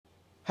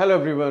Hello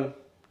everyone,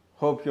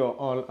 hope you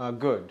all are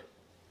good.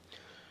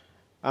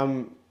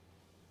 I'm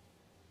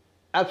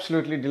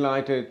absolutely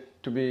delighted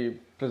to be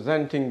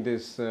presenting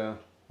this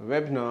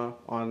webinar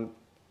on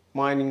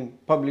mining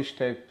published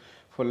text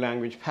for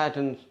language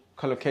patterns,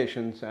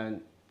 collocations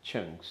and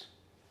chunks.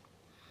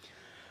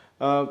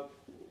 Let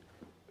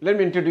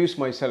me introduce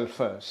myself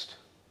first.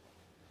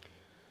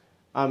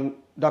 I'm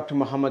Dr.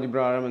 Mohammad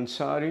Ibrar Alam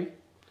Ansari.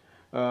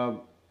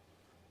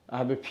 I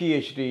have a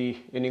PhD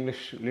in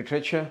English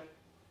literature.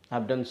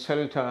 I've done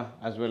CELTA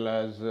as well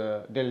as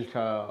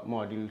Delta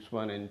modules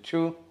 1 and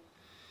 2.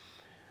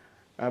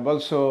 I've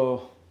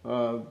also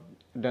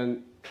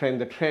trained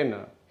the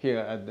trainer here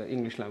at the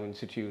English Language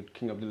Institute,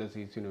 King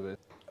Abdulaziz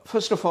University.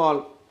 First of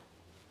all,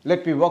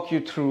 let me walk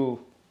you through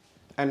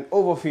an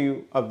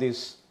overview of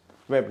this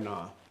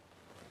webinar.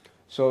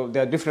 So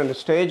there are different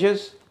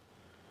stages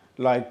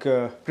like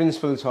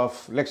principles of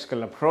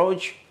lexical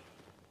approach,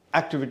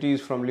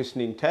 activities from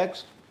listening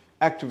text,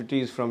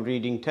 activities from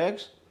reading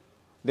text.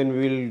 Then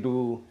we will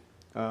do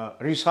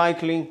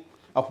recycling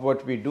of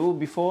what we do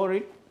before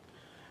it,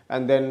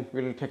 and then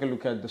we will take a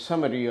look at the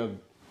summary of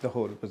the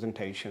whole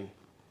presentation,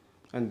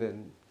 and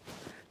then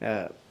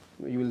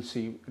you will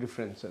see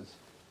references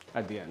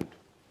at the end.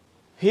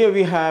 Here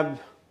we have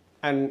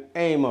an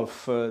aim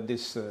of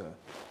this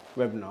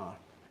webinar.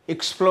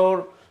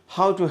 Explore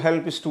how to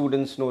help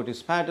students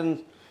notice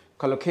patterns,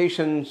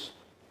 collocations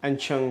and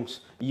chunks.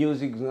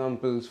 Use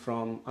examples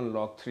from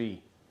Unlock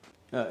 3.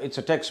 It's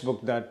a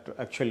textbook that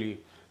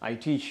actually I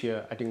teach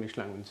here at English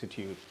Language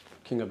Institute,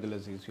 King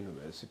Abdulaziz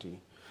University.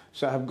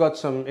 So I have got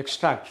some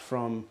extracts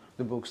from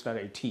the books that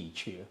I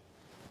teach here.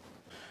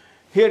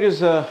 Here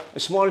is a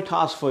small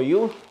task for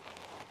you.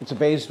 It's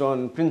based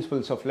on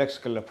Principles of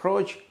Lexical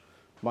Approach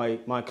by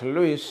Michael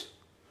Lewis.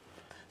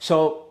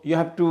 So you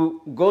have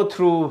to go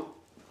through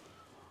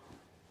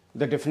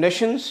the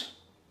definitions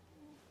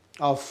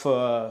of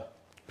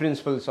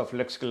Principles of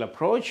Lexical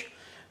Approach,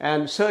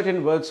 and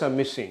certain words are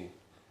missing.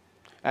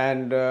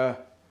 And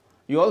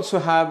you also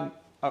have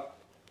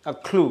a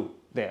clue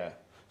there.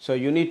 So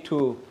you need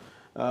to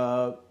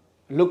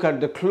look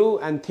at the clue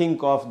and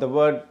think of the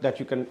word that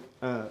you can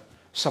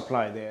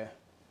supply there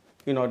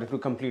in order to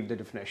complete the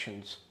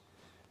definitions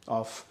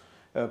of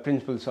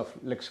principles of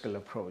lexical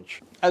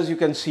approach. As you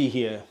can see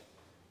here,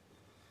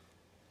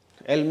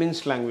 L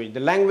means language. The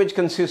language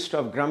consists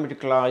of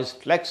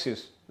grammaticalized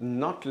lexis,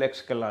 not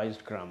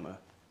lexicalized grammar.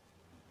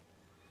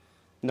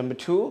 Number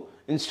 2,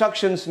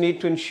 instructions need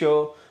to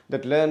ensure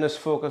that learners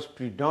focus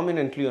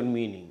predominantly on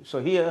meaning. So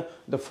here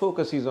the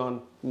focus is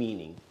on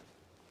meaning.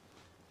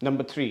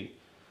 Number 3,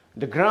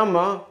 the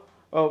grammar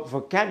of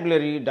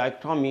vocabulary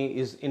dichotomy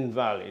is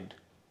invalid.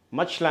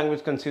 Much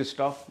language consists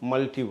of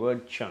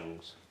multi-word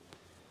chunks.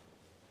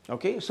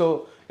 Okay,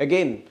 so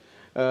again,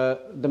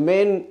 the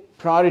main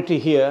priority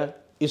here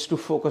is to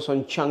focus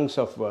on chunks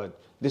of words.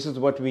 This is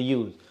what we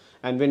use.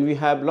 And when we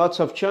have lots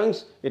of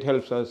chunks, it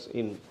helps us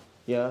in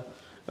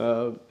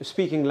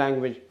speaking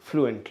language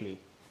fluently.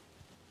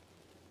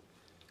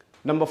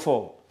 Number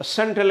 4, a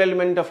central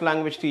element of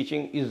language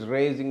teaching is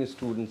raising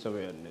students'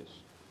 awareness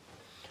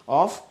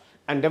of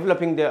and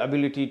developing their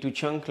ability to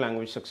chunk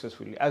language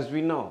successfully. As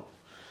we know,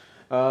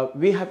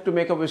 we have to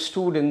make our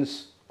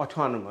students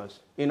autonomous.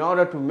 In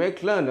order to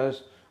make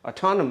learners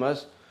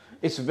autonomous,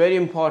 it's very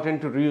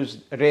important to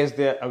raise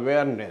their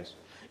awareness.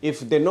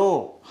 If they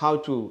know how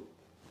to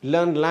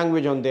learn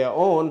language on their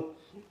own,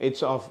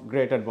 it's of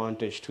great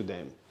advantage to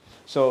them.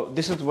 So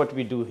this is what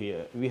we do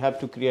here. We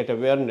have to create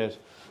awareness,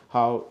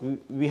 how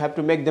we have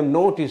to make them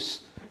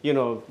notice,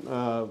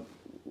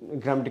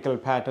 grammatical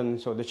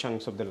patterns or the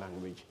chunks of the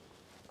language.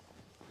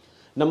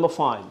 Number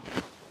 5,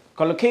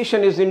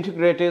 collocation is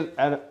integrated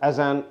as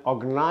an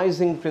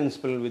organizing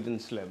principle within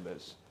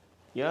syllabus.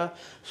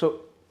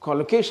 So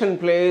collocation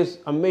plays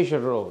a major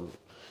role.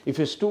 If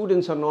your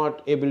students are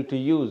not able to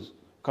use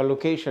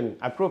collocation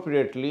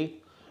appropriately,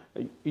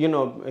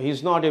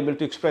 he's not able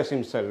to express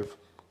himself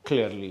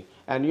clearly,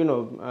 and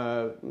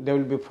there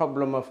will be a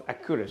problem of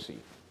accuracy.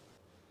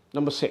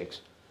 Number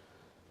 6,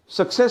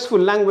 successful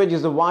language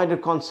is a wider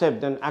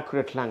concept than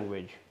accurate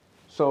language.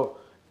 So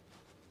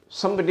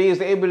somebody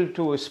is able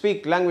to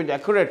speak language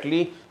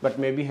accurately, but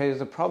maybe has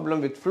a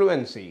problem with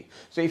fluency.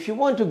 So if you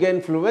want to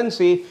gain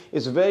fluency,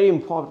 it's very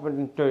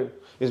important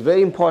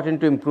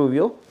to improve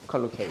your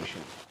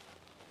collocation.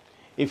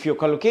 If your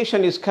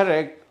collocation is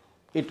correct,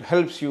 it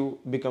helps you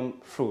become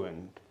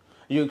fluent.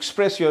 You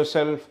express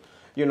yourself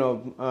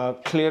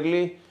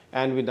clearly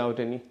and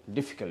without any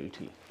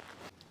difficulty.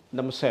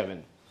 Number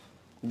 7,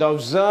 the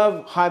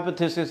observe,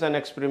 hypothesis and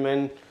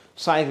experiment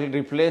cycle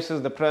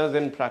replaces the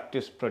present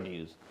practice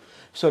produce.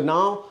 So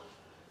now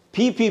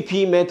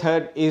PPP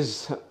method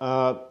is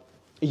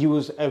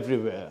used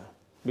everywhere,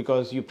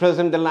 because you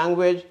present the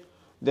language,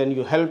 then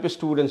you help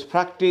students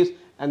practice,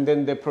 and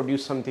then they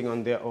produce something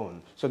on their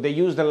own. So they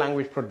use the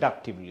language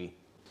productively.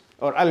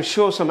 Or I'll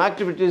show some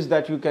activities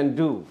that you can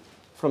do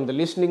from the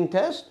listening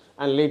test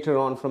and later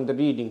on from the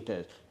reading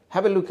test.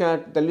 Have a look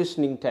at the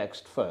listening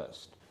text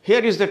first.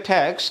 Here is the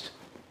text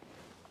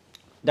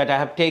that I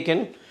have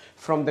taken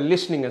from the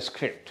listening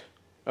script.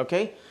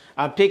 Okay,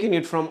 I've taken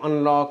it from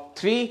unlock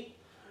 3,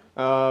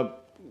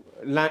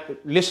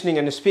 listening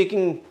and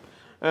speaking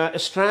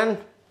strand.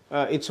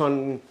 It's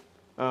on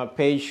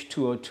page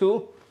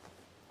 202.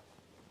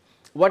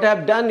 What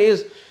I've done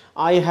is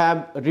I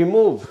have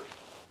removed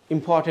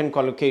important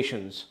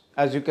collocations.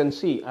 As you can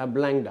see, I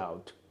blanked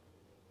out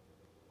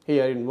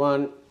here in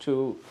 1,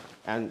 2,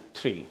 and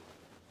 3.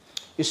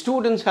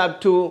 Students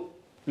have to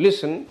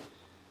listen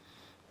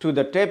to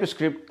the tape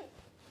script,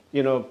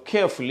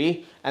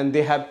 carefully, and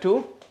they have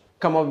to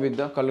come up with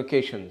the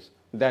collocations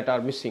that are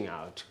missing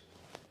out.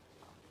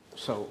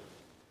 So,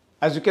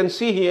 as you can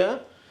see here,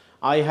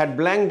 I had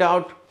blanked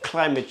out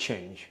climate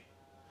change.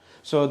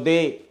 So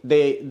they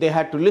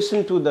had to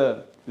listen to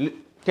the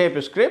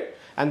tape script,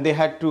 and they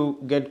had to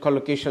get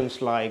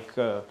collocations like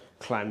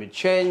climate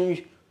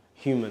change,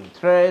 human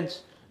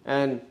threats,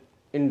 and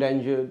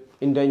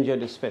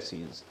endangered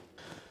species.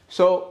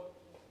 So,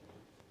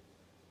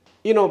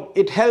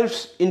 it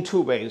helps in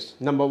 2 ways.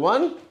 Number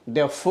one,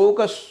 they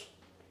focus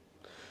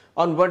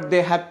on what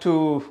they have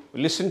to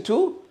listen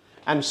to,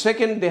 and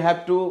second, they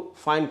have to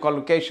find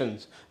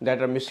collocations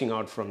that are missing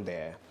out from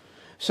there.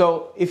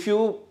 So if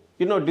you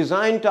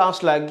design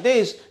tasks like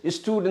this,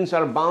 students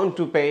are bound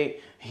to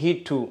pay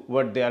heed to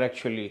what they are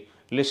actually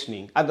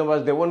listening.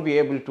 Otherwise, they won't be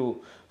able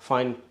to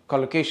find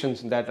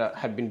collocations that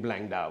have been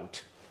blanked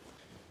out.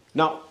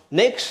 Now,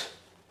 next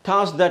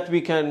task that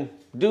we can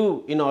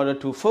do in order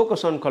to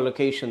focus on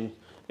collocation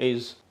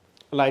is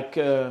like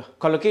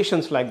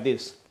collocations like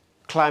this: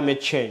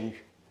 climate change,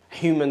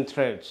 human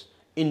threats,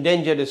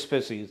 endangered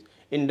species,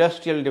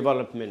 industrial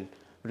development,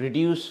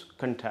 reduce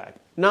contact.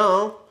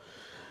 Now,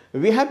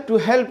 we have to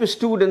help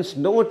students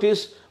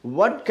notice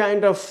what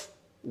kind of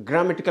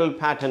grammatical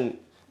pattern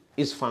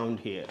is found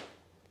here.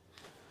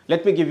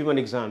 Let me give you an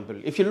example.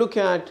 If you look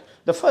at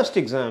the first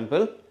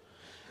example,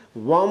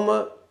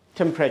 warmer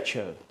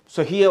temperature.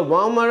 So here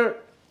warmer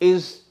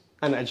is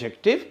an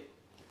adjective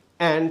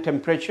and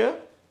temperature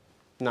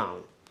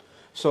noun.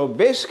 So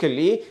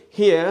basically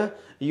here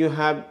you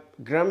have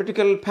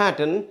grammatical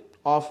pattern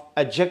of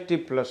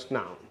adjective plus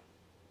noun.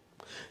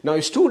 Now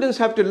students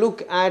have to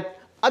look at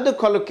other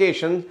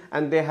collocations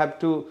and they have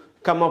to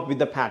come up with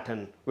the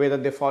pattern, whether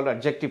they follow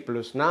adjective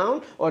plus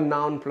noun or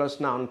noun plus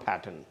noun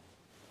pattern.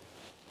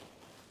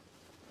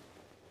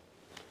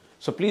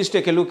 So please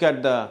take a look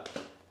at the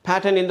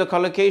pattern in the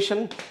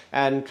collocation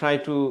and try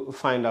to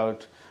find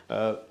out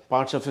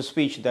parts of a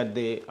speech that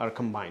they are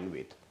combined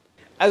with.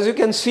 As you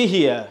can see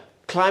here,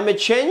 climate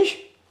change,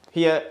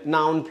 here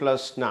noun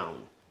plus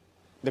noun.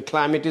 The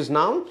climate is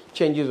noun,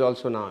 change is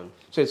also noun.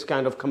 So it's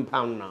kind of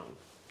compound noun.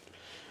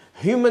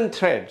 Human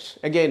threats,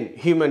 again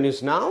human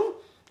is noun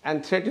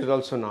and threat is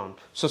also noun.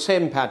 So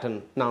same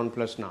pattern, noun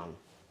plus noun.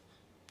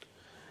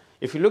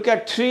 If you look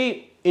at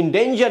 3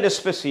 endangered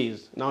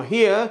species, now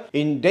here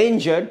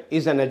endangered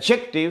is an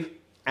adjective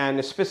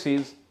and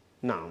species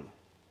noun.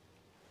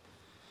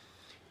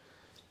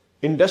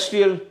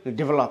 Industrial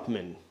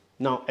development,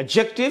 now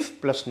adjective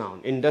plus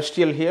noun.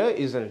 Industrial here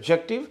is an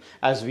adjective,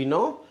 as we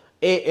know.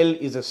 AL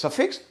is a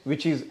suffix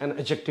which is an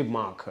adjective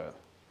marker.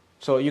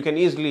 So you can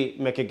easily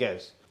make a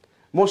guess.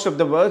 Most of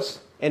the words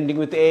ending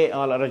with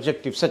AL are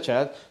adjectives such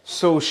as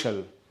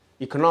social,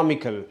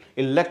 economical,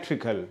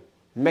 electrical,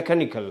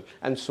 mechanical,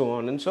 and so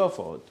on and so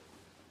forth.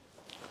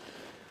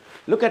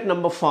 Look at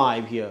number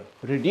 5 here,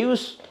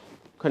 reduce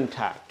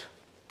contact.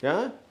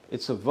 Yeah,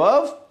 it's a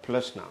verb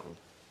plus noun.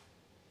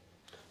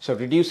 So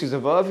reduce is a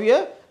verb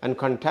here and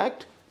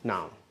contact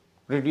noun.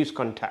 Reduce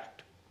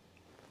contact.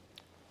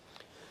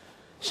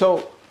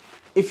 So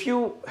if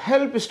you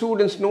help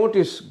students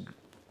notice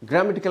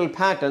grammatical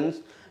patterns,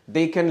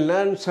 they can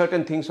learn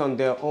certain things on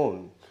their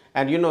own.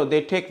 And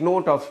they take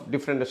note of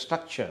different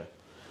structure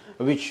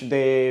which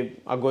they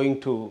are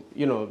going to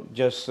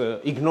just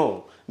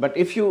ignore. But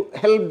if you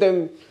help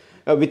them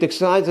with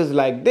exercises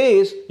like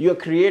this, you are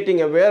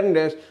creating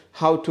awareness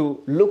how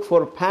to look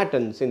for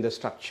patterns in the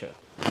structure.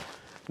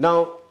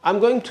 Now I'm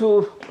going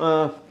to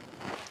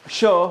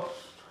show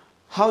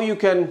how you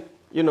can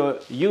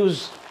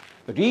use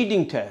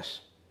reading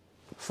tests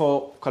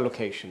for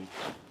collocation.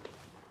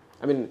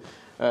 I mean,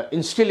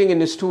 instilling in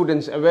the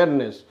students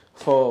awareness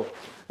for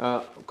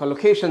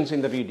collocations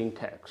in the reading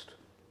text.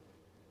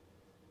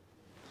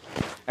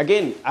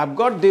 Again, I've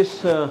got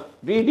this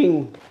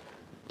reading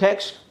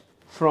text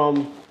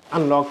from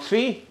Unlock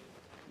 3,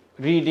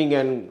 Reading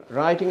and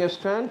Writing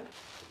strand,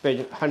 page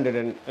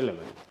 111.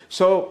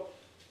 So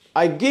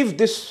I give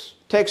this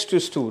text to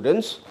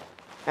students,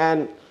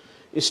 and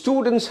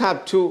students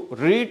have to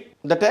read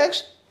the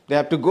text, they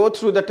have to go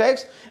through the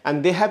text,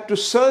 and they have to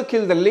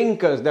circle the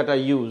linkers that are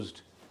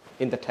used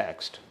in the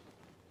text.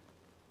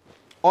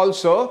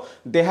 Also,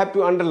 they have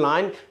to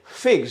underline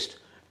fixed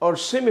or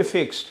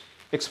semi-fixed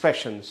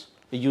expressions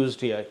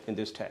used here in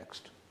this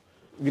text.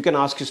 You can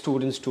ask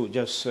students to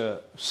just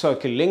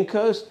circle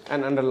linkers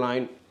and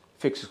underline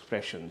fixed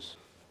expressions.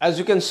 As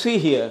you can see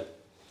here,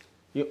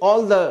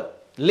 all the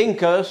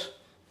linkers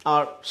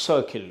are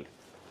circled,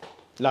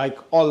 like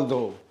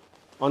although,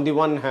 on the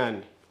one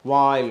hand,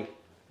 while,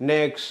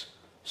 next,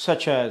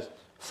 such as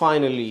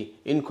finally,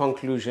 in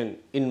conclusion,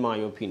 in my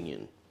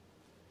opinion.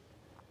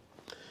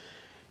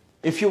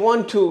 If you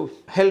want to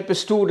help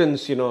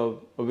students,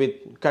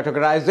 with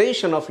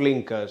categorization of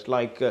linkers,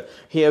 like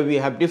here we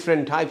have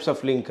different types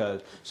of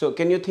linkers. So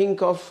can you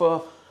think of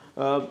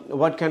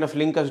what kind of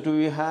linkers do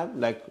we have?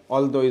 Like,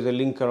 although is a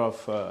linker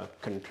of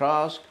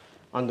contrast,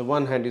 on the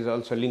one hand is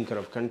also a linker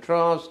of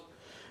contrast.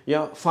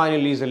 Yeah,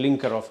 finally is a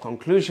linker of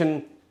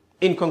conclusion.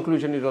 In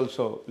conclusion is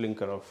also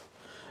linker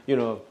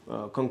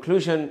of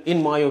conclusion.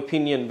 In my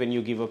opinion, when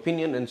you give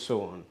opinion, and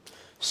so on.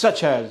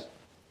 Such as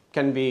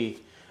can be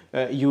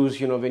used,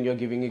 when you're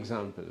giving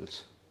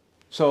examples.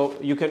 So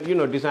you can,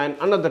 design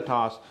another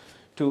task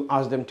to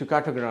ask them to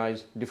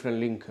categorize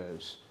different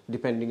linkers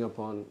depending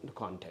upon the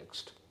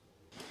context.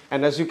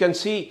 And as you can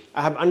see,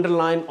 I have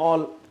underlined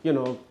all,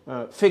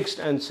 fixed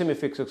and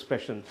semi-fixed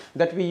expressions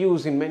that we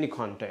use in many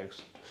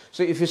contexts.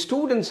 So if your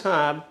students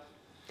have,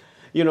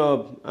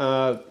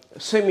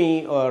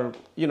 semi or,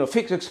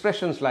 fixed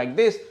expressions like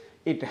this,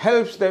 it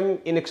helps them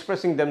in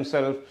expressing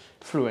themselves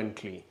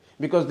fluently,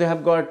 because they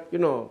have got,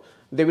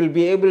 they will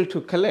be able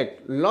to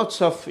collect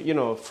lots of,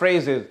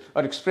 phrases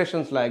or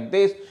expressions like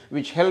this,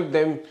 which help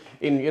them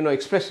in,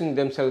 expressing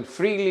themselves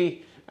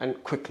freely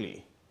and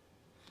quickly.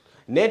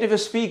 Native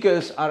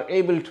speakers are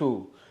able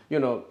to,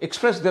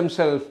 express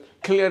themselves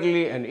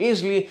clearly and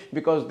easily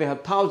because they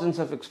have thousands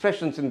of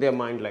expressions in their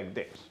mind like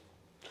this.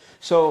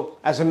 So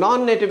as a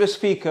non-native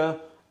speaker,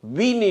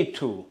 we need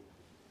to,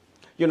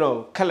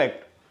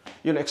 collect,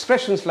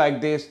 expressions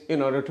like this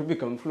in order to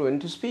become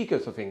fluent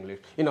speakers of English,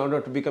 in order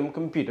to become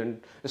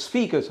competent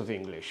speakers of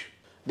English.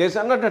 There's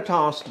another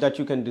task that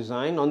you can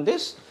design on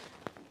this.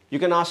 You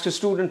can ask a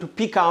student to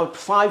pick out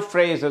 5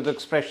 phrases or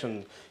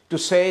expressions to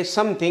say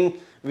something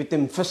with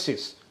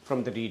emphasis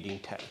from the reading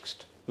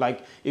text.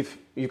 Like, if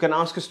you can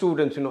ask a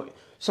student,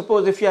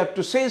 suppose if you have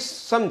to say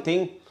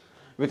something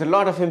with a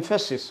lot of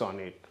emphasis on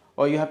it,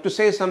 or you have to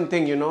say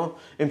something,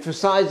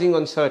 emphasizing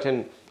on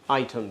certain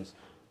items.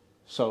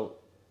 So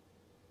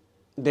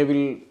they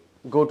will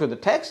go to the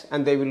text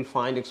and they will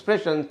find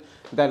expressions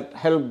that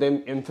help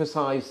them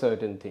emphasize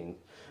certain things,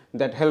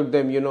 that help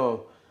them,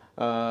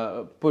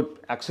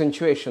 put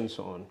accentuations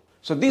on.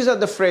 So these are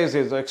the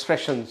phrases or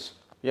expressions,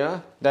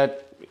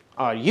 that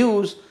are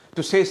used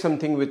to say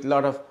something with a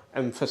lot of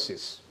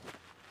emphasis.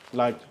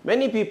 Like,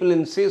 many people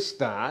insist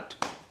that,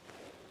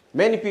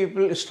 many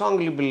people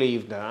strongly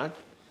believe that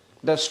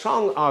the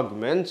strong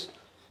arguments,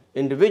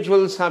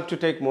 individuals have to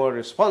take more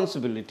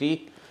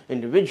responsibility,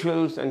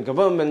 individuals and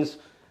governments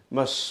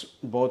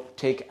must both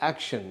take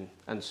action,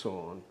 and so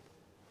on.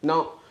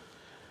 Now,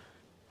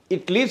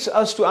 it leads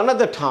us to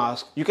another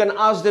task. You can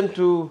ask them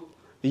to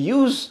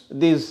use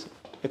these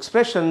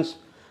expressions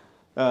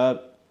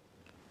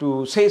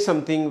to say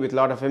something with a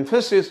lot of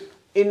emphasis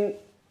in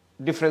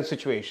different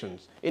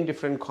situations, in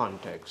different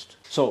contexts.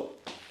 So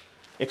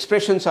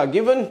expressions are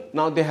given,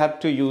 now they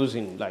have to use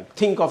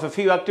think of a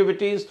few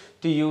activities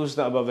to use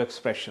the above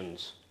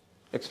expressions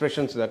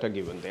that are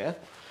given there.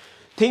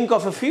 Think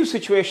of a few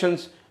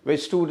situations where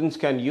students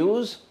can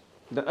use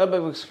the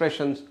above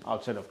expressions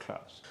outside of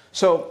class.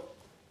 So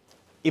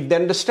if they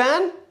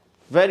understand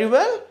very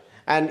well,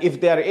 and if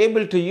they are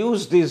able to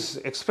use these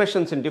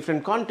expressions in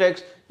different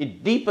contexts,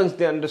 it deepens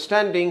their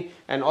understanding,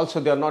 and also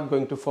they are not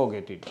going to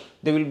forget it.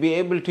 They will be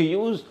able to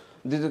use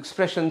these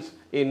expressions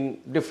in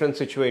different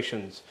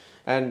situations.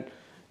 And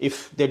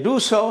if they do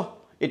so,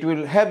 it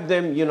will help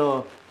them,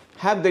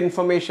 have the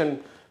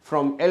information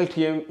from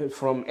LTM,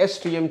 from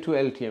STM to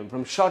LTM,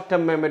 from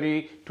short-term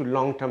memory to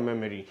long-term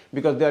memory,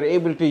 because they are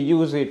able to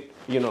use it,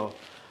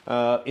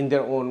 in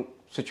their own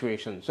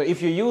situation. So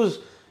if you use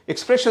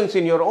expressions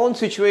in your own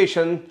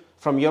situation,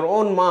 from your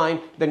own mind,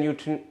 then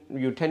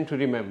you tend to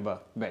remember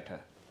better.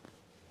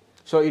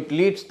 So it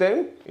leads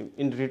them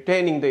in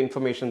retaining the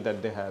information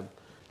that they have.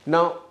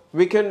 Now,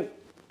 we can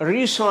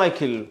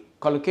recycle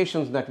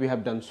collocations that we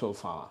have done so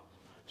far.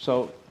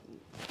 So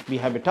we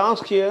have a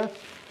task here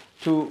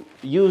to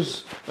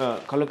use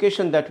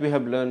collocation that we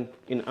have learned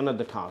in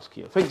another task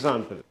here. For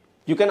example,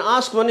 you can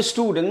ask one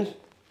student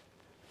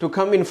to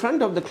come in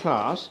front of the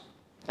class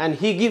and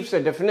he gives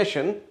a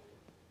definition,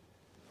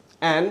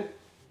 and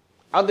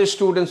other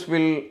students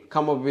will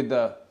come up with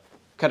the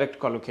correct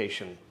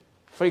collocation.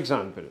 For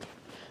example,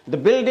 the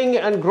building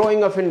and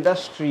growing of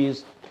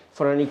industries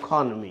for an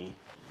economy,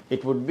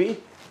 it would be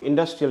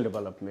industrial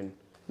development.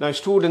 Now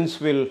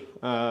students will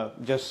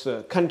just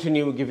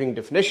continue giving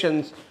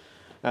definitions.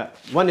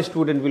 One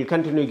student will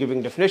continue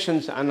giving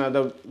definitions,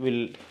 another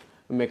will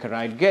make a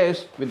right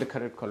guess with the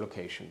correct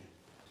collocation.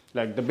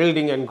 Like the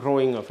building and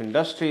growing of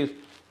industries,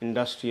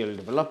 industrial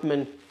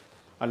development,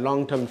 a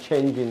long-term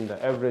change in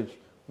the average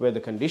weather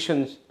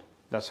conditions,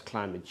 that's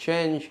climate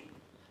change,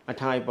 a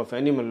type of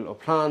animal or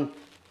plant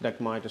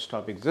that might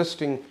stop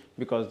existing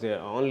because there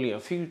are only a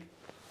few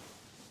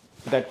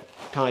that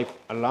type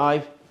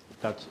alive,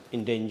 that's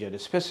endangered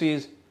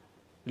species,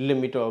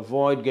 limit or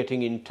avoid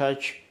getting in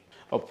touch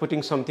or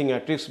putting something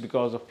at risk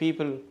because of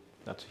people,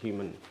 that's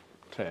human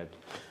threat.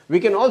 We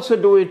can also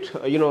do it,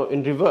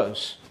 in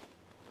reverse.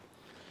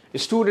 A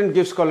student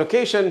gives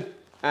collocation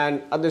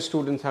and other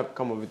students have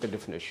come up with a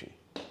definition.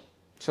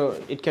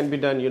 So it can be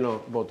done,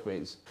 both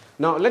ways.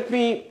 Now let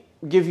me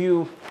give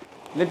you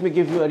a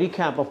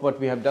recap of what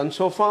we have done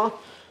so far.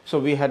 So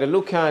we had a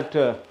look at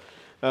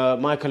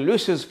Michael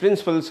Lewis's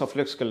principles of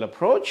lexical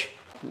approach,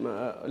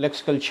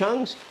 lexical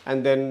chunks,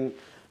 and then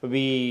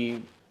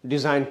we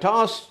designed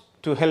tasks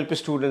to help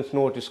students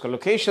notice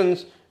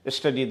collocations,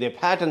 study their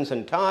patterns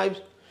and types,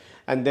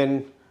 and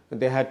then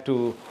they had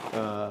to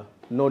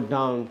note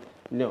down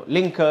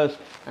linkers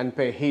and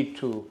pay heed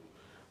to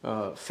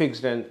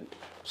fixed and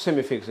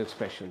semi-fixed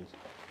expressions.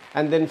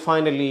 And then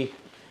finally,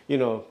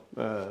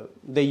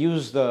 they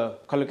use the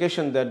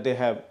collocation that they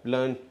have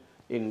learned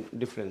in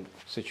different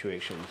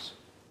situations.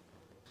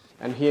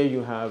 And here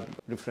you have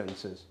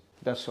references.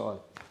 That's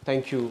all.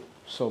 Thank you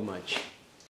so much.